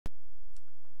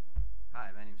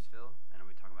name's Phil, and I'm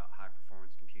going to be talking about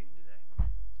high-performance computing today.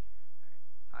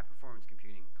 High-performance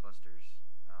computing clusters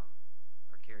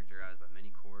are characterized by many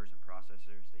cores and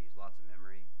processors. They use lots of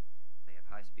memory, they have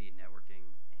high-speed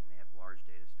networking, and they have large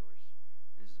data stores.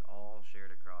 And this is all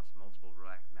shared across multiple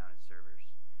rack-mounted servers.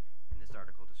 And this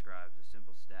article describes a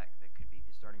simple stack that could be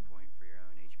the starting point for your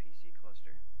own HPC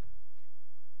cluster.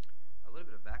 A little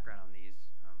bit of background on these.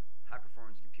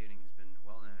 High-performance computing has been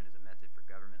well known as a method for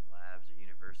government labs or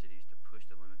universities to push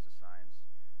the limits of science.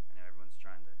 I know everyone's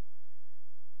trying to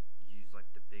use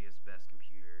like the biggest, best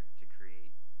computer to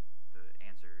create the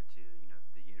answer to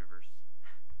the universe.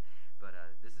 But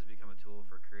this has become a tool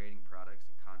for creating products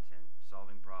and content,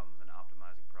 solving problems, and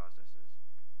optimizing processes.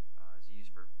 It's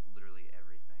used for literally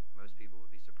everything. Most people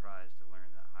would be surprised to learn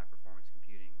that high-performance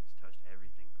computing has touched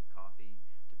everything from coffee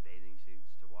to bathing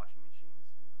suits to washing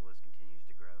machines, and the list continues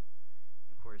to grow.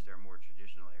 Of course, there are more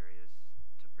traditional areas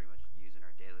to pretty much use in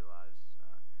our daily lives.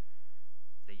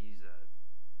 They use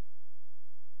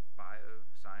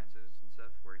biosciences and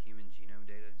stuff, where human genome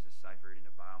data is deciphered into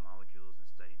biomolecules and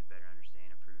studied to better understand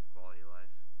and improve quality of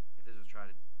life. If this was tried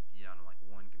to be done on like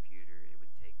one computer, it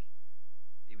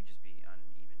would just be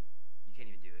uneven. You can't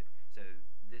even do it. So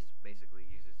this basically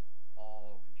uses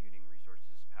all computing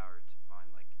resources power to find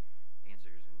like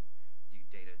answers and do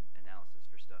data analysis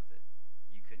for stuff that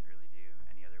you couldn't really do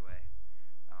any other way.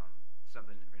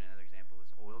 Another example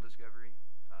is oil discovery.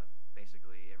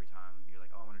 Basically, every time you're like,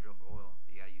 oh, I want to drill for oil,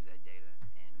 you got to use that data.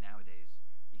 And nowadays,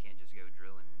 you can't just go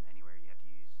drilling anywhere. You have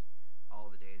to use all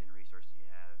the data and resources you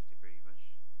have to pretty much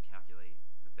calculate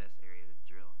the best area to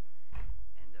drill.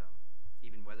 And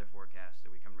even weather forecasts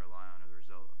that we come to rely on are the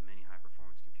result of many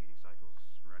high-performance computing cycles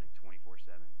running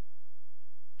 24/7.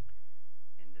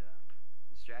 And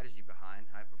the strategy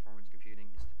behind high-performance computing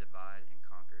is to divide and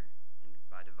conquer. And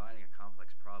by dividing a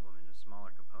complex problem into smaller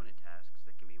component tasks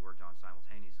that can be worked on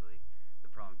simultaneously, the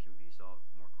problem can be solved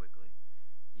more quickly.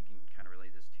 You can kind of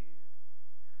relate this to,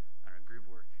 group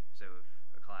work. So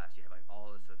if a class, you have like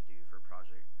all this stuff to do for a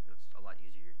project, it's a lot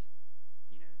easier to,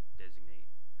 designate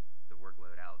the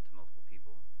workload out to multiple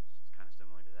people. It's kind of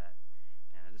similar to that.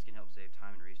 And this can help save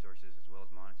time and resources as well as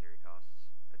monetary costs.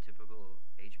 A typical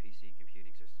HPC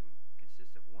computing system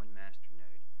consists of one master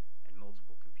node and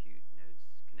multiple compute nodes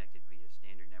connected via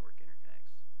standard network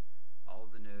interconnects. All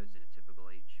of the nodes in a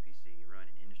typical HPC run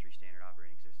an industry standard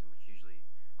operating system, which usually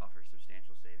offers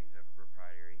substantial savings over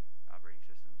proprietary operating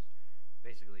systems.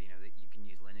 Basically, you can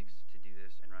use Linux to do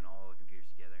this and run all the computers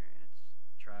together, and it's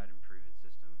tried and proven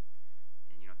system,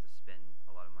 and you don't have to spend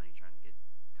a lot of money trying to get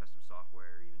custom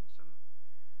software or even some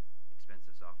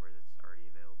expensive software that's already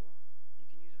available. You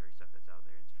can use very stuff that's out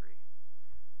there. It's free.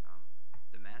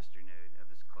 The master node of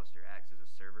this cluster acts as a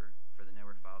server for the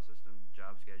network file system,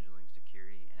 job scheduling,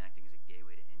 security, and acting as a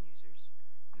gateway to end users.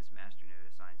 And this master node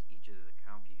assigns each of the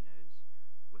compute nodes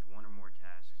with one or more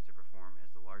tasks to perform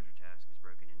as the larger task is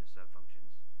broken into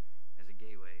subfunctions. As a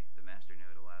gateway, the master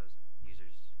node allows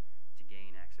users to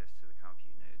gain access to the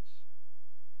compute nodes.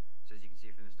 So as you can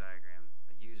see from this diagram,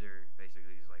 a user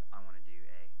basically is like, I want to do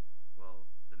A. Well,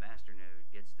 the master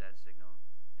node gets that signal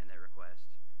and that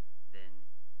request, then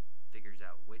figures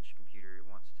out which computer it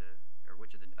wants to, or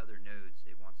which of the other nodes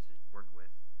it wants to work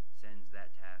with, sends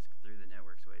that task through the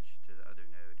network switch to the other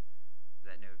node.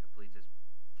 That node completes its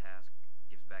task,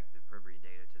 gives back the appropriate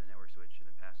data to the network switch, and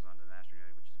then passes on to the master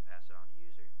node, which is then passed on to the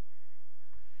user.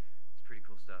 It's pretty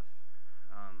cool stuff.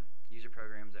 User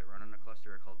programs that run on a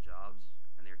cluster are called jobs,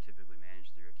 and they are typically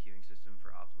managed through a queuing system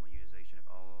for optimal utilization of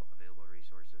all available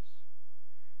resources.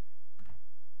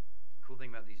 The cool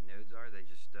thing about these nodes are they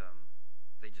just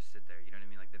sit there. You know what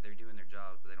I mean? Like that they're doing their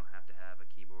jobs, but they don't have to have a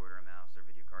keyboard or a mouse or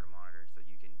video card or monitor. So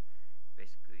you can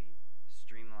basically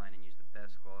streamline and use the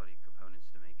best quality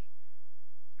components to make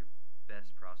your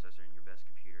best processor and your best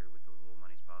computer with the little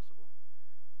money as possible.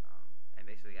 And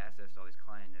basically access to all these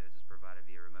client nodes is provided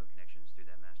via remote connections through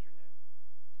that master node.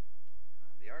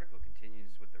 The article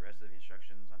continues with the rest of the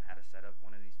instructions on how to set up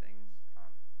one of these things,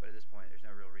 but at this point there's no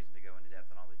real reason to go into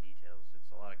depth on all the details. It's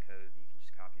a lot of code that you can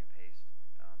just copy and paste.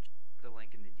 The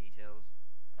link in the details,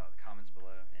 the comments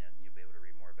below, and you'll be able to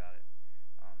read more about it.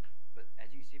 But as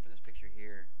you can see from this picture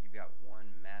here, you've got one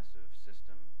massive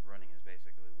system running as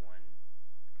basically one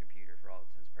computer for all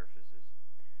intents and purposes.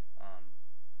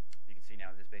 You can see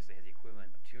now this basically has the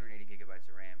equivalent of 280 gigabytes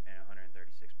of RAM and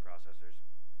 136 processors,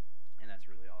 and that's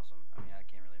really awesome. I mean, I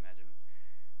can't really imagine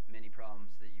many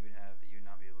problems that you would have that you would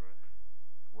not be able to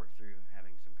work through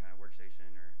having some kind of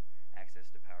workstation or access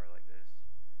to power like this.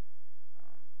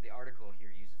 The article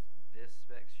here uses this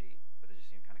spec sheet, but it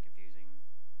just seemed kind of confusing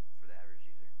for the average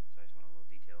user. So I just want a little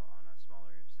detail on a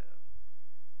smaller setup.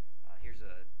 Here's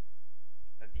a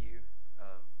view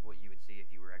could see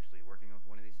if you were actually working with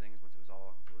one of these things. Once it was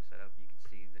all completely set up, you could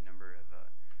see the number of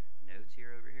nodes here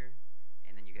over here,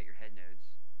 and then you got your head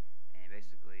nodes,